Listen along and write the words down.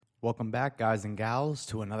Welcome back, guys and gals,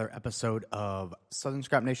 to another episode of Southern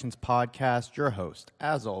Scrap Nation's podcast. Your host,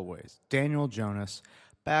 as always, Daniel Jonas,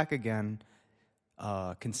 back again.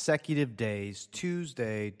 Consecutive days,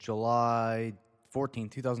 Tuesday, July 14,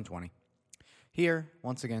 2020. Here,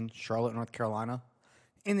 once again, Charlotte, North Carolina.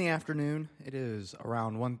 In the afternoon, it is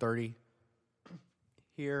around 1:30.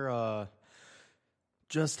 Here,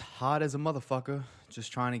 just hot as a motherfucker.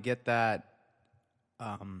 Just trying to get that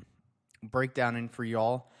breakdown in for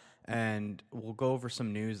y'all. And we'll go over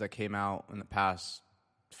some news that came out in the past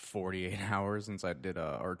 48 hours since I did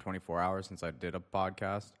or 24 hours since I did a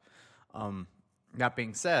podcast. That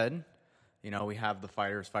being said, we have the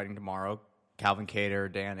fighters fighting tomorrow. Calvin Kattar,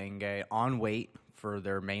 Dan Ige on weight for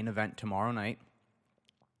their main event tomorrow night.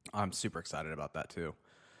 I'm super excited about that too.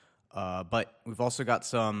 But we've also got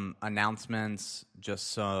some announcements,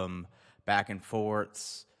 just some back and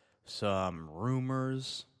forths, some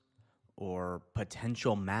rumors, or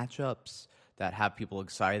potential matchups that have people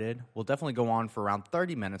excited. We'll definitely go on for around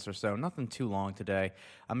 30 minutes or so. Nothing too long today.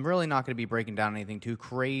 I'm really not going to be breaking down anything too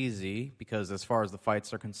crazy because as far as the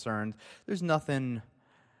fights are concerned, there's nothing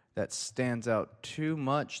that stands out too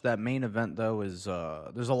much. That main event, though, is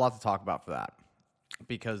there's a lot to talk about for that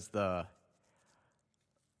because the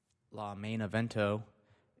La Main Evento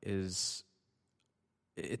is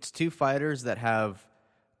it's two fighters that have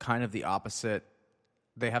kind of the opposite.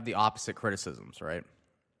 They have the opposite criticisms, right?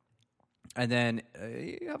 And then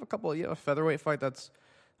you have a featherweight fight that's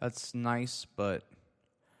nice, but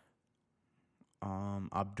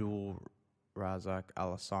Abdul Razak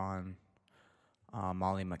Alassane,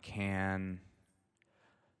 Molly McCann,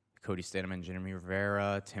 Cody Staneman, Jimmy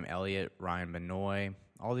Rivera, Tim Elliott, Ryan Benoit,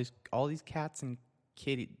 all these cats and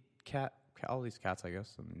all these cats, I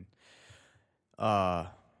guess. I mean,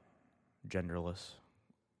 genderless.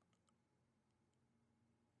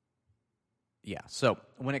 Yeah, so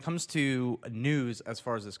when it comes to news as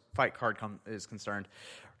far as this fight card is concerned,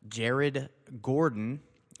 Jared Gordon,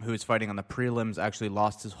 who is fighting on the prelims, actually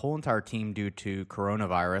lost his whole entire team due to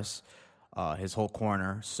coronavirus, his whole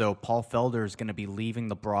corner. So Paul Felder is going to be leaving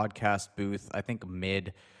the broadcast booth, I think,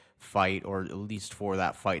 mid-fight, or at least for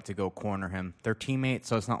that fight, to go corner him. They're teammates,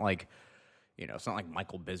 so it's not like, it's not like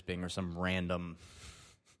Michael Bisping or some random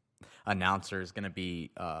announcer is going to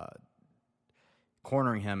be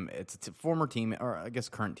cornering him. It's a former teammate, or I guess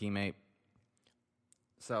current teammate.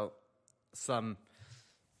 So it'll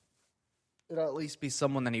at least be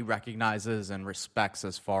someone that he recognizes and respects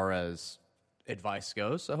as far as advice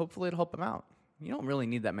goes. So hopefully it'll help him out. You don't really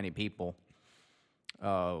need that many people.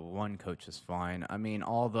 One coach is fine. I mean,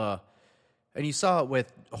 and you saw it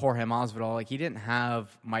with Jorge Masvidal. Like, he didn't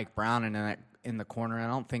have Mike Brown in the corner. And I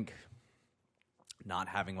don't think not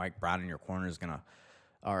having Mike Brown in your corner is gonna,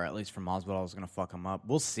 or at least for Masvidal, is going to fuck him up.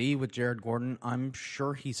 We'll see with Jared Gordon. I'm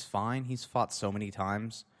sure he's fine. He's fought so many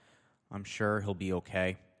times. I'm sure he'll be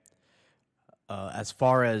okay. As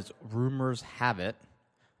far as rumors have it,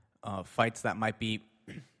 fights that might be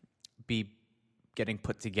getting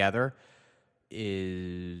put together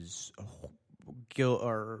is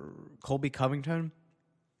Colby Covington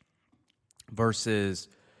versus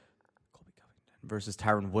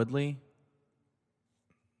Tyron Woodley.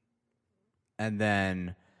 And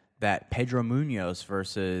then that Pedro Munoz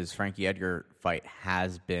versus Frankie Edgar fight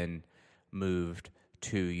has been moved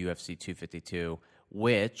to UFC 252,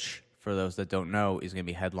 which, for those that don't know, is going to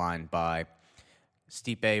be headlined by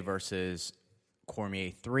Stipe versus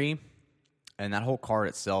Cormier 3. And that whole card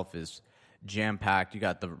itself is jam-packed. You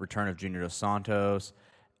got the return of Junior Dos Santos,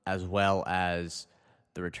 as well as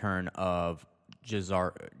the return of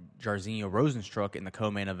Jairzinho Rozenstruik in the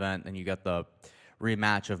co-main event. Then you got the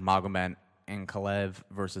rematch of Magomed Ankalaev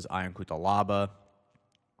versus Ion Cutelaba.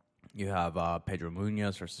 You have Pedro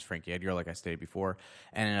Munoz versus Frankie Edgar, like I stated before.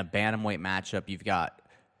 And in a bantamweight matchup, you've got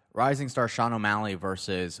rising star Sean O'Malley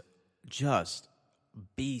versus just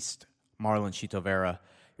beast Marlon Chito Vera.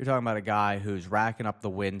 You're talking about a guy who's racking up the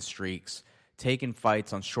win streaks, taking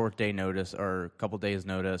fights on short day notice, or a couple days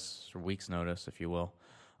notice, or weeks notice, if you will.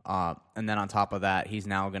 And then on top of that, he's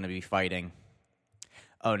now going to be fighting.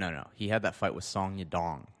 Oh, no. He had that fight with Song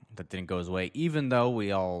Yadong that didn't go his way, even though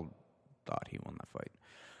we all thought he won that fight.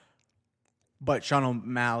 But Sean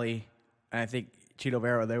O'Malley and I think Chito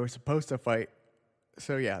Vera, they were supposed to fight.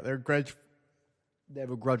 So yeah, they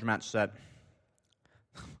have a grudge match set.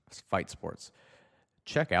 Fight sports.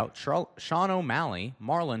 Check out Sean O'Malley,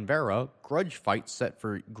 Marlon Vera, grudge fight set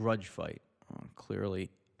for grudge fight. Oh, clearly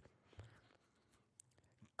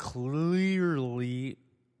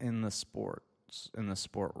in the sport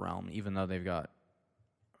realm, even though they've got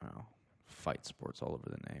fight sports all over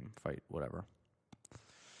the name, fight whatever.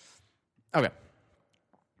 Okay.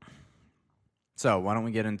 So why don't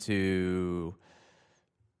we get into...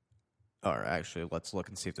 Or actually, let's look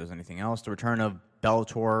and see if there's anything else. The return of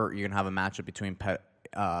Bellator, you're going to have a matchup between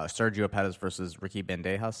Sergio Pettis versus Ricky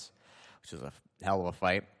Bandejas, which is a hell of a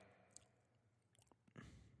fight.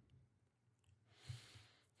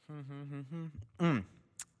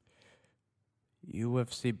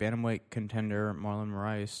 UFC bantamweight contender Marlon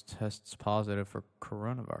Moraes tests positive for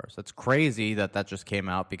coronavirus. That's crazy that just came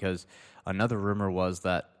out, because another rumor was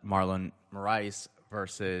that Marlon Moraes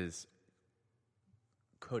versus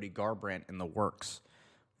Cody Garbrandt in the works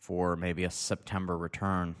for maybe a September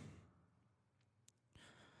return.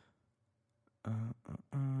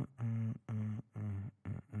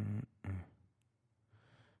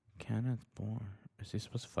 Kenneth Bourne. Is he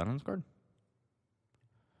supposed to fight on this card?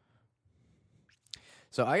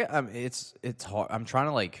 So it's hard. I'm trying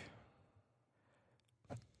to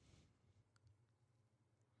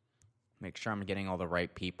make sure I'm getting all the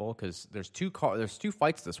right people, because there's two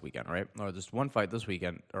fights this weekend, right? Or there's one fight this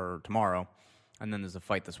weekend or tomorrow, and then there's a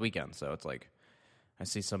fight this weekend. So it's like I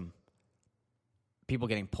see some people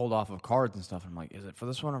getting pulled off of cards and stuff. And I'm like, is it for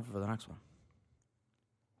this one or for the next one?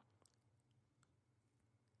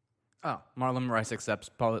 Oh, Marlon Moraes accepts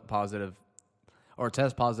positive or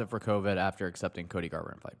tests positive for COVID after accepting Cody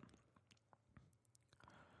Garbrandt fight.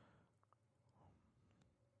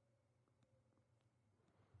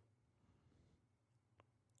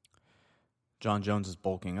 John Jones is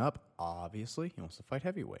bulking up. Obviously, he wants to fight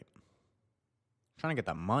heavyweight. Trying to get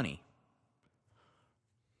that money.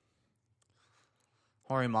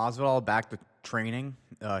 Jorge Masvidal back to training.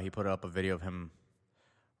 He put up a video of him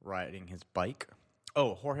riding his bike.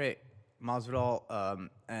 Oh, Jorge Masvidal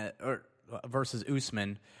versus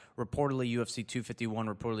Usman. Reportedly, UFC 251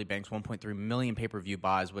 reportedly banks 1.3 million pay-per-view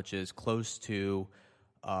buys, which is close to,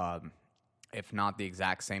 if not the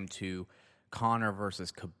exact same, to Conor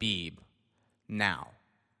versus Khabib. Now,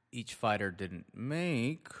 each fighter didn't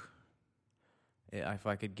make... If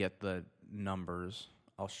I could get the numbers,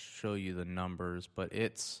 I'll show you the numbers, but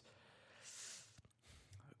it's...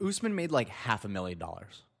 Usman made like $500,000.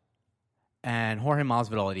 And Jorge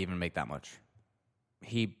Masvidal didn't even make that much.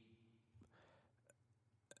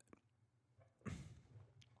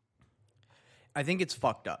 I think it's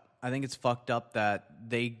fucked up. I think it's fucked up that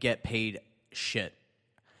they get paid shit.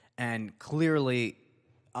 And clearly,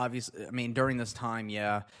 obviously, I mean, during this time,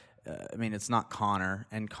 it's not Conor.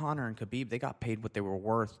 And Conor and Khabib, they got paid what they were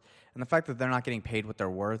worth. And the fact that they're not getting paid what they're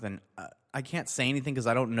worth, and I can't say anything because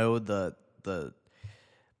I don't know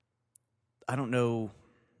I don't know,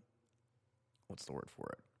 what's the word for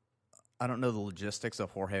it? I don't know the logistics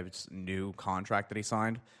of Jorge's new contract that he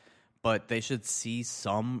signed, but they should see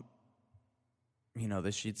something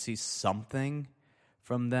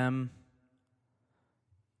from them.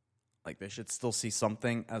 Like, they should still see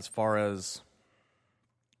something as far as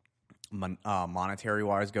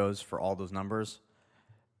monetary-wise goes for all those numbers.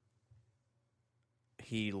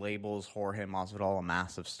 He labels Jorge Masvidal a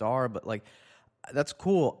massive star, but, like, that's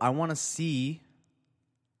cool. I want to see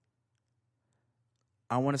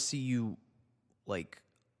you, like,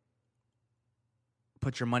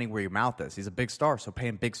 put your money where your mouth is. He's a big star, so pay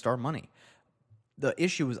him big star money. The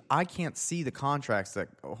issue is I can't see the contracts that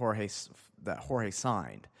Jorge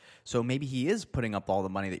signed. So maybe he is putting up all the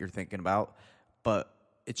money that you're thinking about, but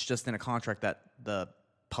it's just in a contract that the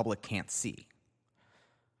public can't see.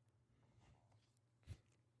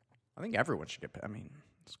 I think everyone should get paid. I mean,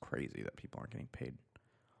 it's crazy that people aren't getting paid.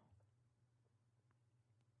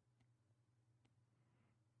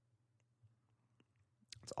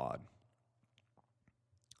 It's odd.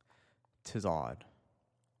 'Tis odd.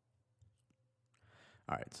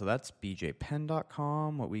 All right, so that's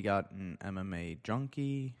bjpenn.com. What we got in MMA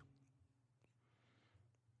Junkie.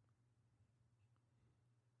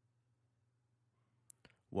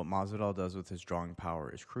 What Masvidal does with his drawing power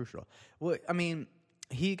is crucial. Well, I mean,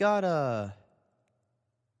 he got a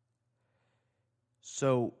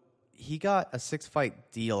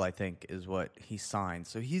 6-fight deal, I think, is what he signed.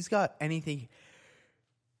 So he's got anything.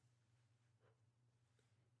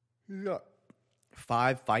 He's got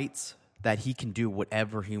 5 fights that he can do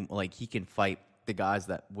whatever he can fight the guys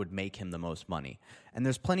that would make him the most money. And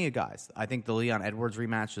there's plenty of guys. I think the Leon Edwards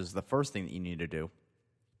rematch is the first thing that you need to do.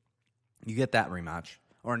 You get that rematch.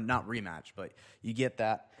 Or not rematch, but you get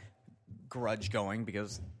that grudge going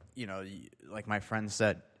because, like my friend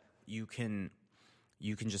said, you can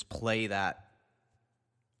just play that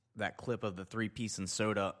clip of the 3-piece and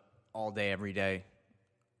soda all day, every day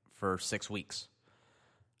for 6 weeks.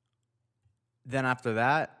 Then after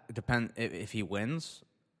that, it depends if he wins,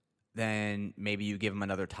 then maybe you give him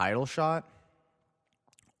another title shot,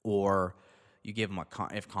 or You give him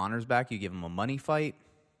if Conor's back, you give him a money fight.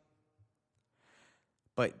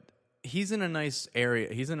 But he's in a nice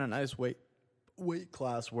area. He's in a nice weight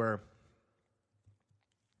class where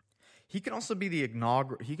he can also be the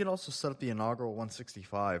inaugural. He could also set up the inaugural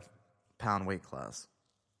 165-pound weight class,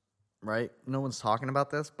 right? No one's talking about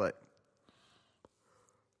this, but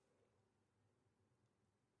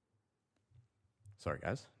sorry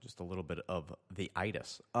guys, just a little bit of the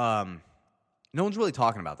itis. No one's really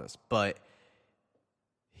talking about this, but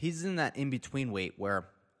he's in that in between weight where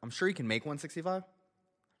I'm sure he can make 165.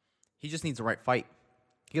 He just needs the right fight.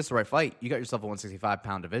 He gets the right fight, you got yourself a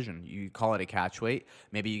 165-pound division. You call it a catch weight.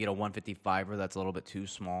 Maybe you get a 155er that's a little bit too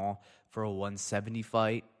small for a 170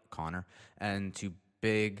 fight, Conor, and too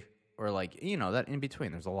big, or like, you know, that in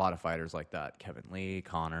between. There's a lot of fighters like that. Kevin Lee,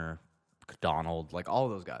 Conor, Donald, like all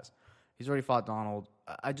of those guys. He's already fought Donald.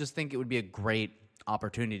 I just think it would be a great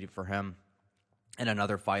opportunity for him and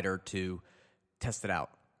another fighter to test it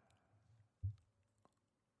out.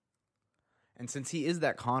 And since he is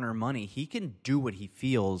that Conor money, he can do what he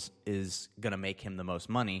feels is going to make him the most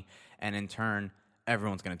money, and in turn,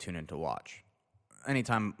 everyone's going to tune in to watch.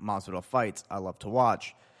 Anytime Masvidal fights, I love to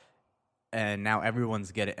watch, and now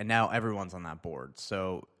everyone's on that board.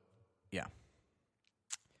 So, yeah.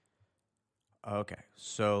 Okay,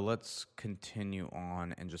 so let's continue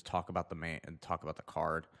on and just talk about the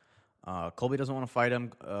card. Colby doesn't want to fight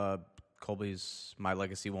him. Colby's my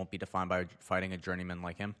legacy won't be defined by fighting a journeyman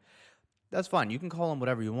like him. That's fine. You can call him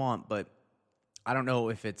whatever you want, but I don't know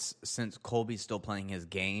if it's since Colby's still playing his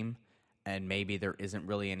game and maybe there isn't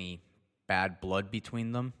really any bad blood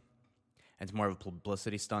between them. It's more of a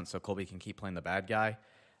publicity stunt so Colby can keep playing the bad guy.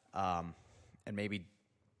 And maybe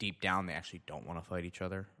deep down they actually don't want to fight each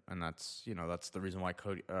other. And that's the reason why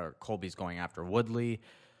Colby's going after Woodley.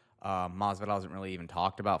 Masvidal hasn't really even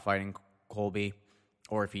talked about fighting Colby.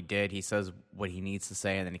 Or if he did, he says what he needs to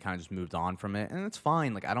say and then he kind of just moved on from it. And it's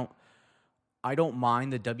fine. Like, I don't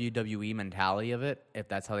mind the WWE mentality of it if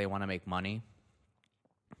that's how they want to make money.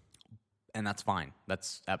 And that's fine.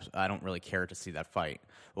 I don't really care to see that fight.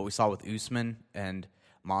 What we saw with Usman and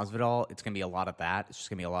Masvidal, it's going to be a lot of that. It's just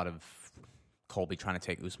going to be a lot of Colby trying to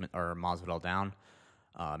take Usman or Masvidal down.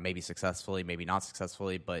 Maybe successfully, maybe not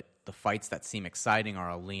successfully. But the fights that seem exciting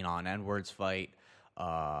are a Leon Edwards fight.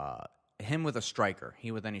 Him with a striker.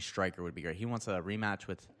 He with any striker would be great. He wants a rematch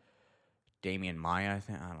with Damian Maia,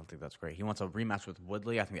 I don't think that's great. He wants a rematch with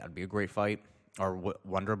Woodley. I think that would be a great fight. Or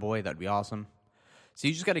Wonder Boy, that'd be awesome. So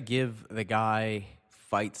you just got to give the guy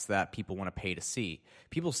fights that people want to pay to see.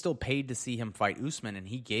 People still paid to see him fight Usman, and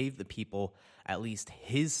he gave the people at least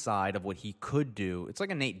his side of what he could do. It's like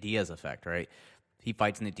a Nate Diaz effect, right? He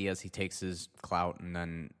fights Nate Diaz, he takes his clout, and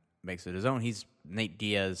then makes it his own. He's Nate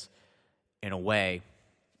Diaz in a way.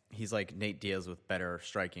 He's like Nate Diaz with better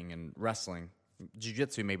striking and wrestling.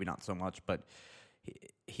 Jiu-jitsu, maybe not so much, but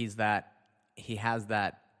he has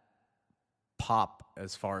that pop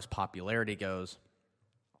as far as popularity goes,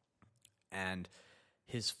 and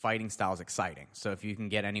his fighting style is exciting. So if you can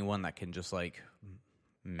get anyone that can just like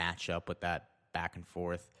match up with that back and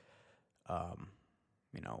forth, I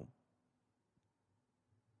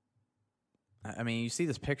mean, you see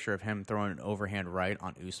this picture of him throwing an overhand right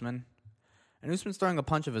on Usman, and Usman's throwing a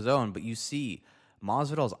punch of his own, but you see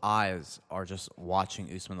Masvidal's eyes are just watching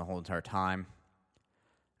Usman the whole entire time.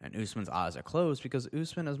 And Usman's eyes are closed because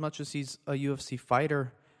Usman, as much as he's a UFC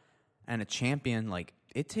fighter and a champion, like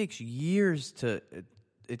it takes years to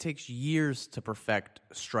perfect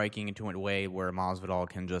striking into a way where Masvidal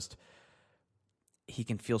can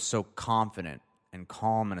feel so confident and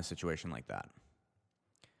calm in a situation like that.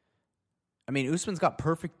 I mean, Usman's got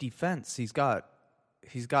perfect defense. He's got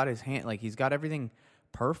his hand, like he's got everything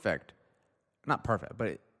perfect. Not perfect,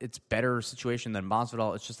 but it's better situation than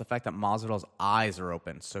Masvidal. It's just the fact that Masvidal's eyes are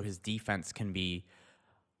open, so his defense can be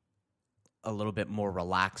a little bit more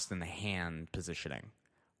relaxed in the hand positioning.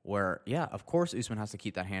 Where, yeah, of course Usman has to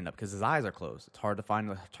keep that hand up because his eyes are closed. It's hard to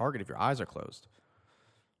find the target if your eyes are closed.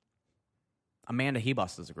 Amanda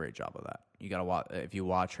Hebus does a great job of that. You gotta watch if you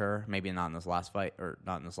watch her. Maybe not in this last fight,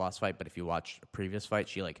 but if you watch a previous fight,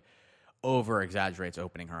 she like over exaggerates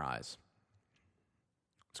opening her eyes.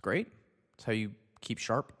 It's great. That's how you keep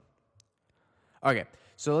sharp. Okay,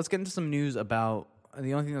 so let's get into some news about...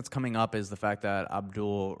 The only thing that's coming up is the fact that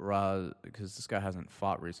because this guy hasn't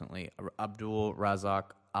fought recently, Abdul Razak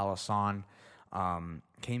Al Hassan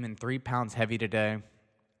came in 3 pounds heavy today.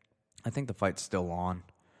 I think the fight's still on,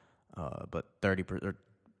 but 20% of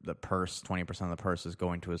the purse is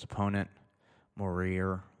going to his opponent,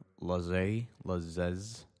 Morir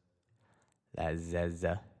Lazez.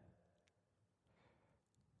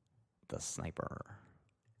 The sniper.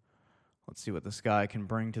 Let's see what this guy can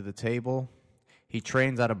bring to the table. He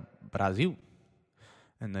trains out of Brazil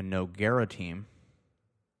in the Nogueira team.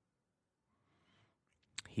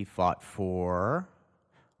 He fought for,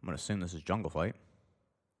 I'm going to assume this is Jungle Fight.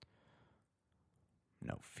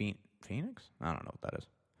 No, Phoenix? I don't know what that is.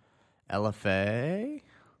 LFA.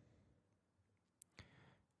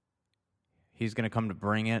 He's going to come to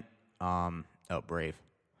bring it. Brave.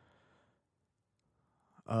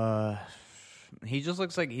 He just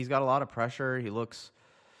looks like he's got a lot of pressure. He looks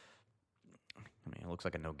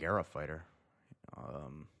like a Nogueira fighter.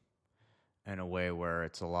 In a way where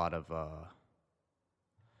it's a lot of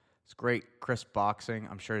it's great crisp boxing.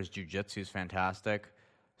 I'm sure his jiu-jitsu is fantastic.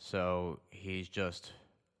 So he's just,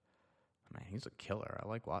 he's a killer. I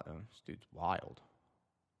like this dude's wild.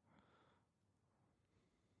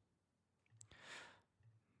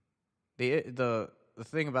 The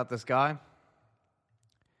thing about this guy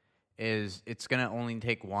is it's going to only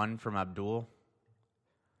take one from Abdul.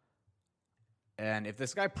 And if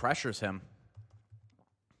this guy pressures him,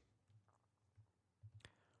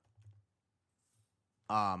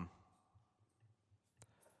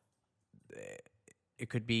 it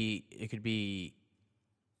could be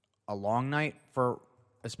a long night for,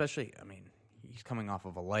 especially, he's coming off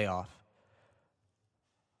of a layoff.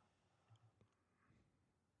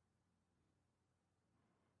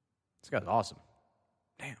 This guy's awesome.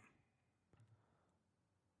 Damn.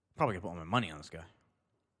 Probably gonna put my money on this guy.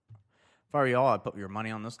 If I were y'all, I'd put your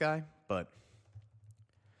money on this guy, but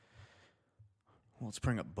let's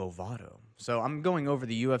bring up Bovado. So I'm going over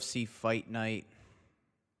the UFC Fight Night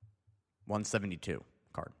 172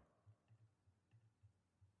 card.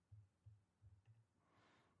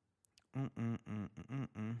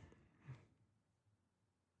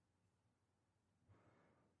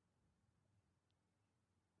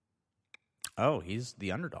 Oh, he's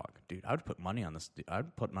the underdog, dude. I would put money on this.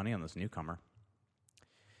 I'd put money on this newcomer.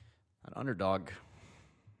 An underdog,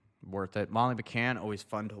 worth it. Molly McCann, always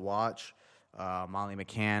fun to watch. Molly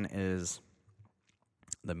McCann is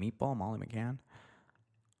the meatball. Molly McCann.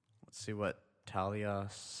 Let's see what Talia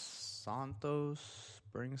Santos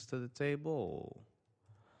brings to the table.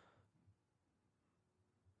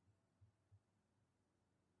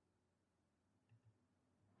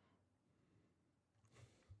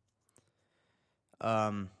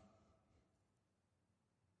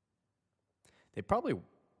 They probably fucking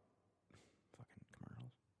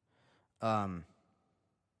commercials.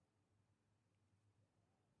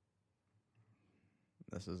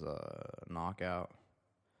 This is a knockout.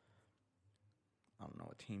 I don't know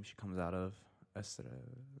what team she comes out of.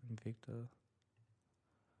 Invicta. I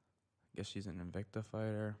guess she's an Invicta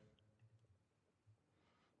fighter.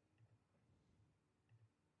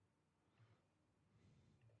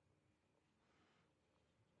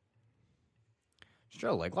 Should I try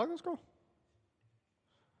to leg lock this girl?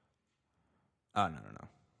 Oh, no.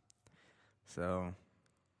 So,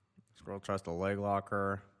 this girl tries to leg lock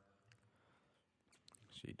her.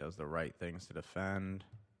 She does the right things to defend.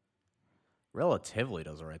 Relatively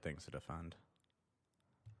does the right things to defend.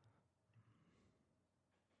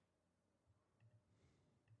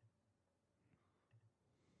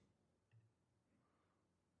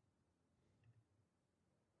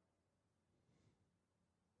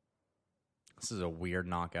 This is a weird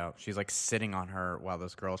knockout. She's like sitting on her while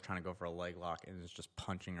this girl's trying to go for a leg lock and is just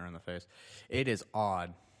punching her in the face. It is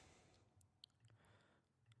odd.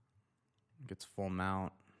 Gets full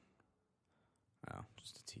mount. Oh,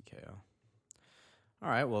 just a TKO. All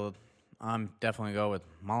right, well, I'm definitely going to go with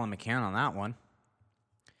Molly McCann on that one.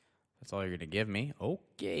 That's all you're going to give me.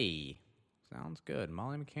 Okay. Sounds good.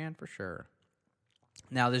 Molly McCann for sure.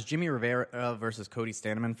 Now, this Jimmy Rivera versus Cody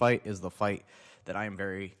Staneman fight is the fight that I am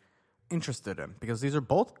very interested in because these are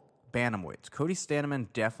both bantamweights. Cody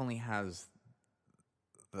Staneman definitely has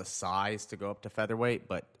the size to go up to featherweight,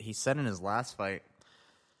 but he said in his last fight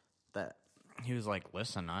that he was like,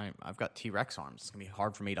 listen, I've got T-Rex arms. It's going to be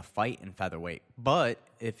hard for me to fight in featherweight. But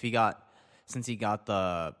if he got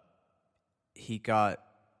the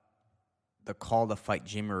call to fight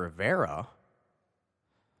Jimmy Rivera,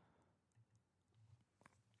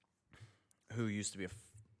 who used to be a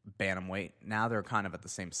bantamweight. Now they're kind of at the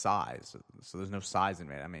same size. So there's no size in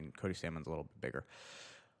it. I mean, Cody Staneman's a little bit bigger.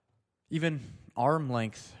 Even arm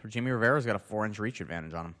length, Jimmy Rivera's got a 4-inch reach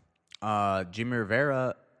advantage on him. Jimmy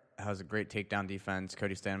Rivera has a great takedown defense.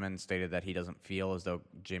 Cody Staneman stated that he doesn't feel as though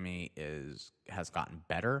Jimmy has gotten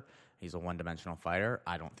better. He's a one-dimensional fighter.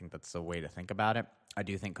 I don't think that's the way to think about it. I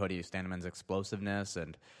do think Cody Staneman's explosiveness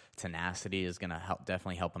and tenacity is going to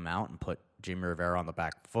definitely help him out and put Jimmy Rivera on the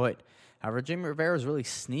back foot. However, Jimmy Rivera is really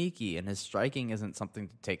sneaky, and his striking isn't something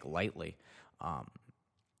to take lightly.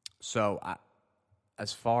 So,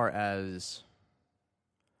 as far as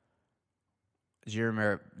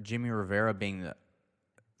Jimmy Rivera being the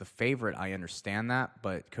favorite, I understand that,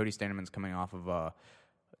 but Cody Standemann's coming off of a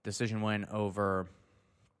decision win over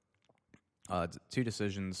two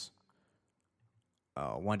decisions.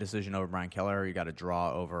 One decision over Brian Kelleher. You got a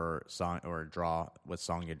draw over draw with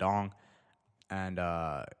Song Yadong, and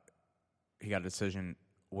he got a decision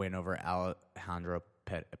win over Alejandro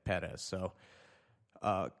Perez. So,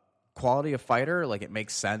 quality of fighter, like, it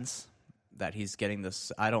makes sense that he's getting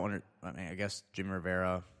this. I guess Jimmy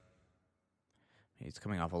Rivera, he's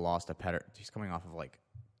coming off a loss to Pettis. He's coming off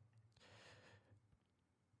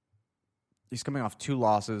two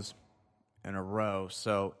losses in a row.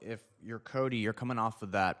 So if you're Cody, you're coming off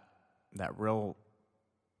of that real,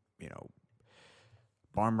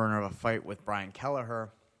 barn burner of a fight with Brian Kelleher,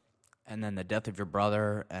 and then the death of your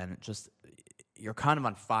brother, and just you're kind of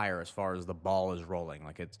on fire as far as the ball is rolling.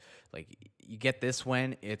 Like, it's like you get this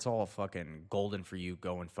win, it's all fucking golden for you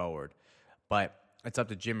going forward. But it's up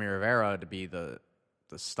to Jimmy Rivera to be the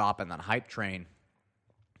stop in that hype train.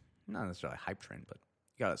 Not necessarily hype train, but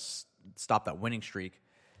you got to stop that winning streak.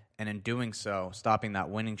 And in doing so, stopping that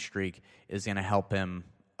winning streak is going to help him.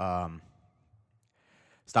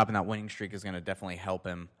 Stopping that winning streak is going to definitely help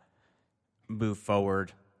him move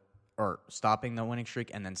forward. Or stopping the winning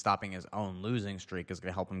streak and then stopping his own losing streak is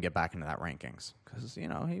going to help him get back into that rankings. Because, he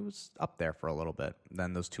was up there for a little bit.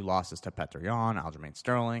 Then those two losses to Petr Yan, Aljamain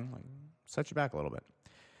Sterling, set you back a little bit.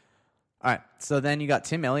 All right, so then you got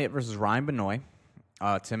Tim Elliott versus Ryan Benoit.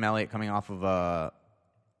 Tim Elliott coming off of a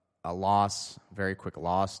loss, very quick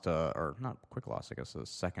loss or not quick loss, I guess, a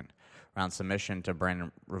second round submission to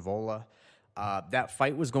Brandon Rivola. That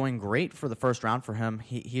fight was going great for the first round for him.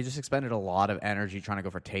 He just expended a lot of energy trying to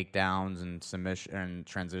go for takedowns and submission and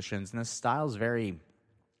transitions, and his style is very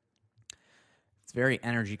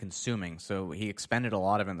energy consuming. So he expended a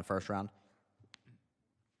lot of it in the first round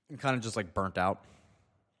and kind of just burnt out.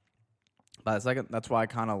 But the second, that's why I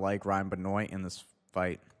kind of like Ryan Benoit in this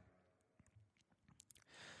fight.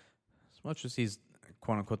 As much as he's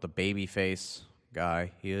quote unquote the baby face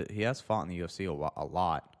guy, he has fought in the UFC a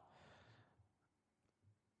lot.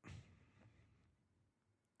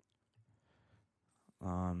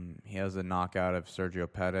 He has a knockout of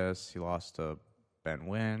Sergio Pettis. He lost to Ben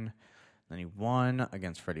Nguyen. Then he won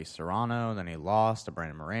against Freddie Serrano. Then he lost to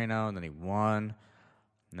Brandon Moreno. And then he won.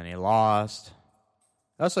 And then he lost.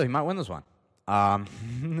 Oh, so he might win this one.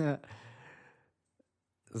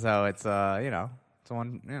 So it's, it's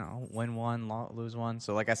one, win one, lose one.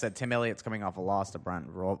 So like I said, Tim Elliott's coming off a loss to Brent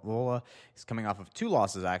Rivola. He's coming off of two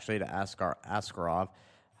losses, actually, to Askarov.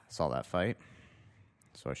 I saw that fight,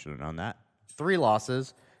 so I should have known that. 3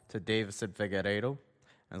 losses to Davison Figueiredo.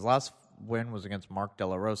 And his last win was against Mark De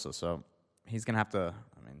La Rosa. So he's going to have to,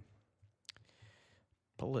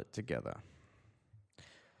 pull it together. As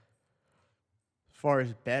far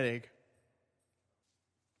as betting,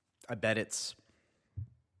 I bet it's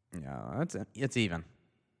even. I'd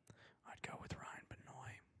go with Ryan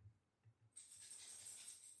Benoit.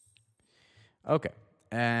 Okay.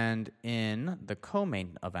 And in the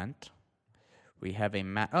co-main event, we have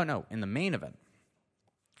in the main event,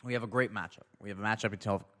 we have a great matchup. We have a matchup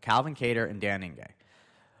between Calvin Kattar and Dan Ige.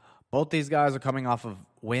 Both these guys are coming off of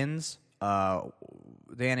wins. Dan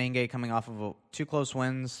Ige coming off of 2 close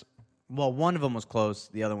wins. Well, one of them was close,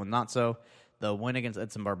 the other one not so. The win against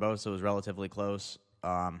Edson Barbosa was relatively close.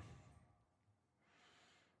 But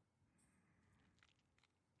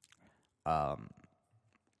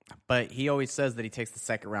he always says that he takes the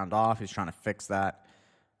second round off. He's trying to fix that.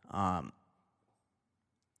 And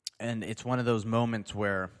it's one of those moments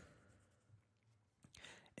where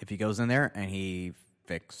if he goes in there and he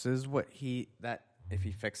fixes if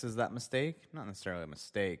he fixes that mistake, not necessarily a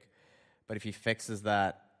mistake, but if he fixes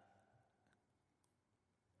that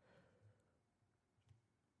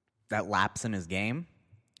lapse in his game,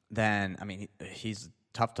 then he's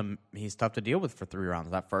tough to deal with for 3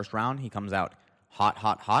 rounds. That first round, he comes out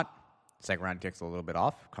hot. Second round, he takes a little bit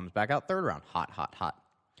off, comes back out. Third round, hot.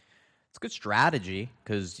 It's good strategy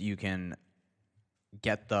because you can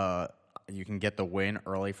get the win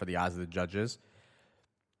early for the eyes of the judges,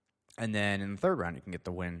 and then in the third round you can get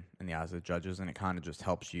the win in the eyes of the judges, and it kind of just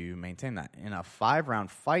helps you maintain that. In a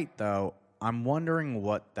 5-round fight, though, I'm wondering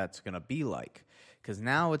what that's going to be like because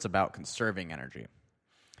now it's about conserving energy.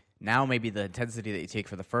 Now maybe the intensity that you take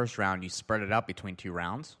for the first round, you spread it out between 2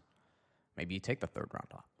 rounds. Maybe you take the third round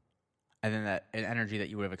off. And then that energy that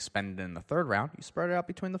you would have expended in the third round, you spread it out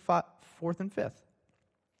between the 4th and 5th.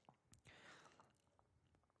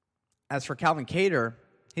 As for Calvin Kattar,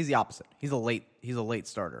 he's the opposite. He's a late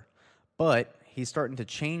starter. But he's starting to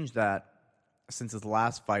change that since his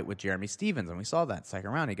last fight with Jeremy Stevens, and we saw that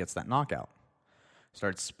second round. He gets that knockout.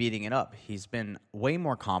 Starts speeding it up. He's been way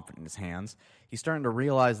more confident in his hands. He's starting to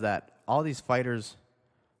realize that all these fighters,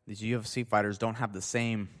 these UFC fighters, don't have the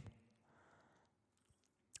same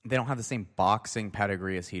boxing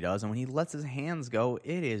pedigree as he does. And when he lets his hands go,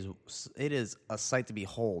 it is a sight to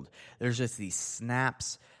behold. There's just these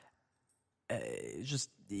snaps.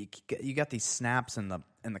 You got these snaps, and the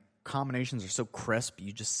combinations are so crisp.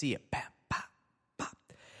 You just see it, pop, pop, pop.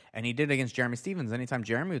 And he did it against Jeremy Stevens. Anytime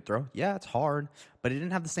Jeremy would throw, yeah, it's hard, but it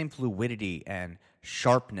didn't have the same fluidity and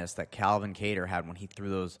sharpness that Calvin Kattar had when he threw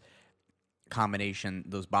those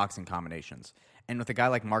boxing combinations. And with a guy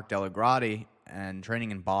like Mark Delagrati and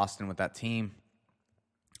training in Boston with that team,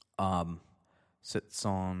 sits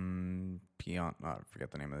on Pion. I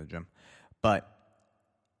forget the name of the gym, but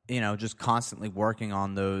just constantly working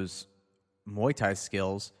on those Muay Thai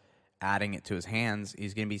skills, adding it to his hands,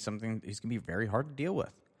 he's going to be very hard to deal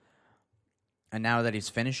with. And now that he's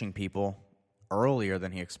finishing people earlier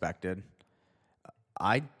than he expected,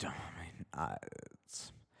 to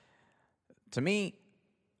me,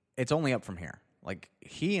 it's only up from here. Like,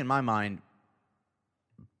 he, in my mind,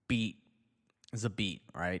 beat Zabit,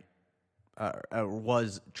 right?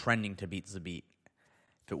 Was trending to beat Zabit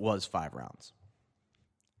if it was 5 rounds.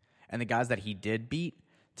 And the guys that he did beat,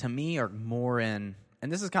 to me, are more in...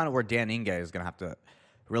 And this is kind of where Dan Ige is going to have to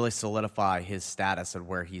really solidify his status and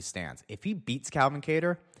where he stands. If he beats Calvin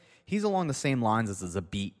Kattar, he's along the same lines as a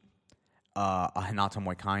Zabit, a Renato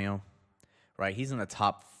Moicano, right? He's in the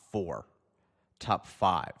top 5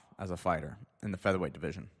 as a fighter in the featherweight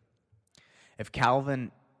division. If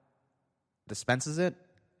Calvin dispenses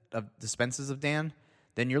of Dan,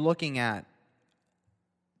 then you're looking at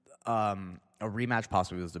a rematch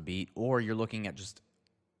possibly with Zabit, or you're looking at just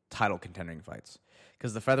title contending fights.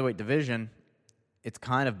 Because the featherweight division, it's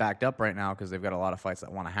kind of backed up right now because they've got a lot of fights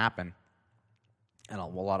that want to happen and a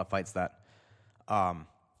lot of fights that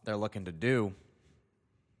they're looking to do.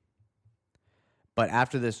 But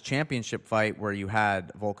after this championship fight where you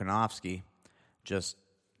had Volkanovski just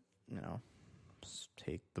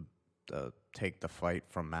take the fight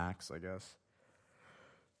from Max, I guess.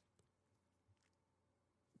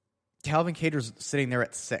 Calvin Kattar's sitting there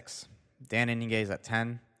at 6. Dan Ige is at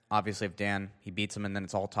 10. Obviously, if Dan, he beats him, and then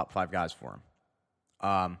it's all top 5 guys for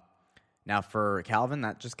him. Now, for Calvin,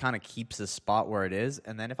 that just kind of keeps his spot where it is.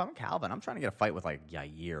 And then if I'm Calvin, I'm trying to get a fight with,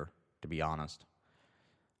 Yair, to be honest.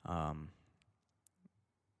 And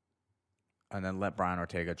then let Brian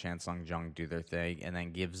Ortega, Chan Sung Jung do their thing, and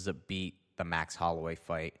then give Zabit the Max Holloway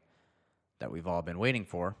fight that we've all been waiting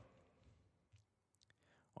for.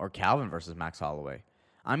 Or Calvin versus Max Holloway.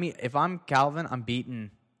 I mean, if I'm Calvin, I'm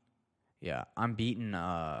beating Dan. I'm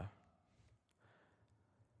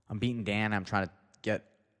trying to get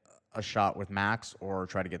a shot with Max or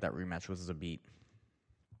try to get that rematch with Zabit.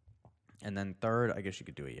 And then third, I guess you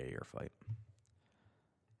could do a Yair fight.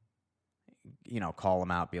 Call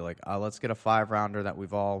him out, be like, let's get a 5-rounder that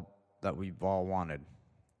we've all wanted.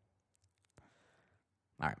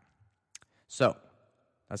 All right. So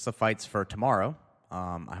that's the fights for tomorrow.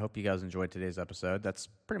 I hope you guys enjoyed today's episode. That's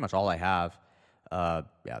pretty much all I have.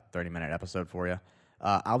 30-minute episode for you.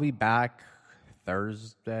 I'll be back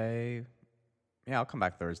Thursday. Yeah, I'll come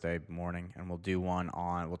back Thursday morning, and we'll do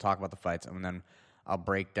we'll talk about the fights, and then I'll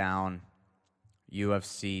break down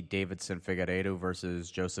UFC Davidson Figueiredo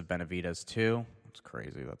versus Joseph Benavidez 2. It's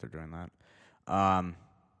crazy that they're doing that.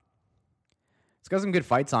 It's got some good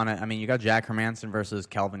fights on it. I mean, you got Jack Hermanson versus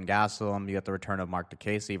Kelvin Gastelum. You got the return of Mark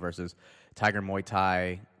DeCasey versus Tiger Muay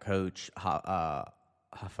Thai coach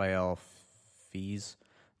Rafael Fees.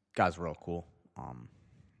 Guy's real cool.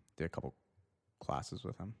 Did a couple classes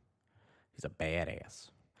with him. He's a badass.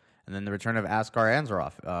 And then the return of Askar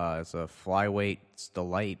Anzarov. It's a flyweight's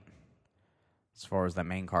delight as far as that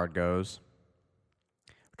main card goes.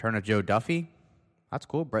 Return of Joe Duffy. That's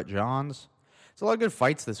cool. Brett Johns. It's a lot of good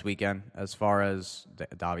fights this weekend as far as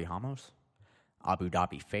Davi Ramos, Abu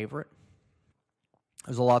Dhabi favorite.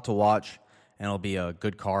 There's a lot to watch, and it'll be a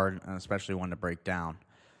good card, and especially one to break down.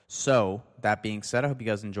 So, that being said, I hope you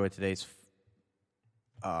guys enjoyed today's...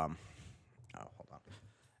 hold on.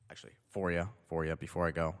 Actually, for you, before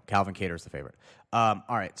I go. Calvin Kattar's the favorite. All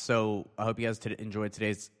right, so I hope you guys enjoyed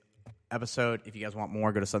today's episode. If you guys want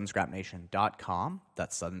more, go to SouthernScrapNation.com.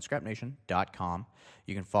 That's SouthernScrapNation.com.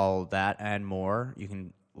 You can follow that and more. You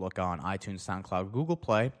can look on iTunes, SoundCloud, Google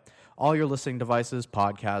Play, all your listening devices,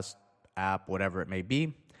 podcast, app, whatever it may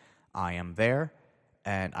be. I am there,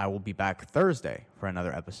 and I will be back Thursday for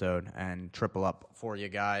another episode and triple up for you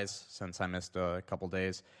guys since I missed a couple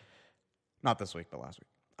days. Not this week, but last week.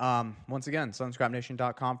 Once again,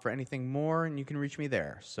 sunscrapnation.com for anything more, and you can reach me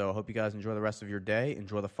there. So I hope you guys enjoy the rest of your day,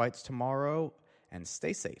 enjoy the fights tomorrow, and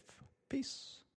stay safe. Peace.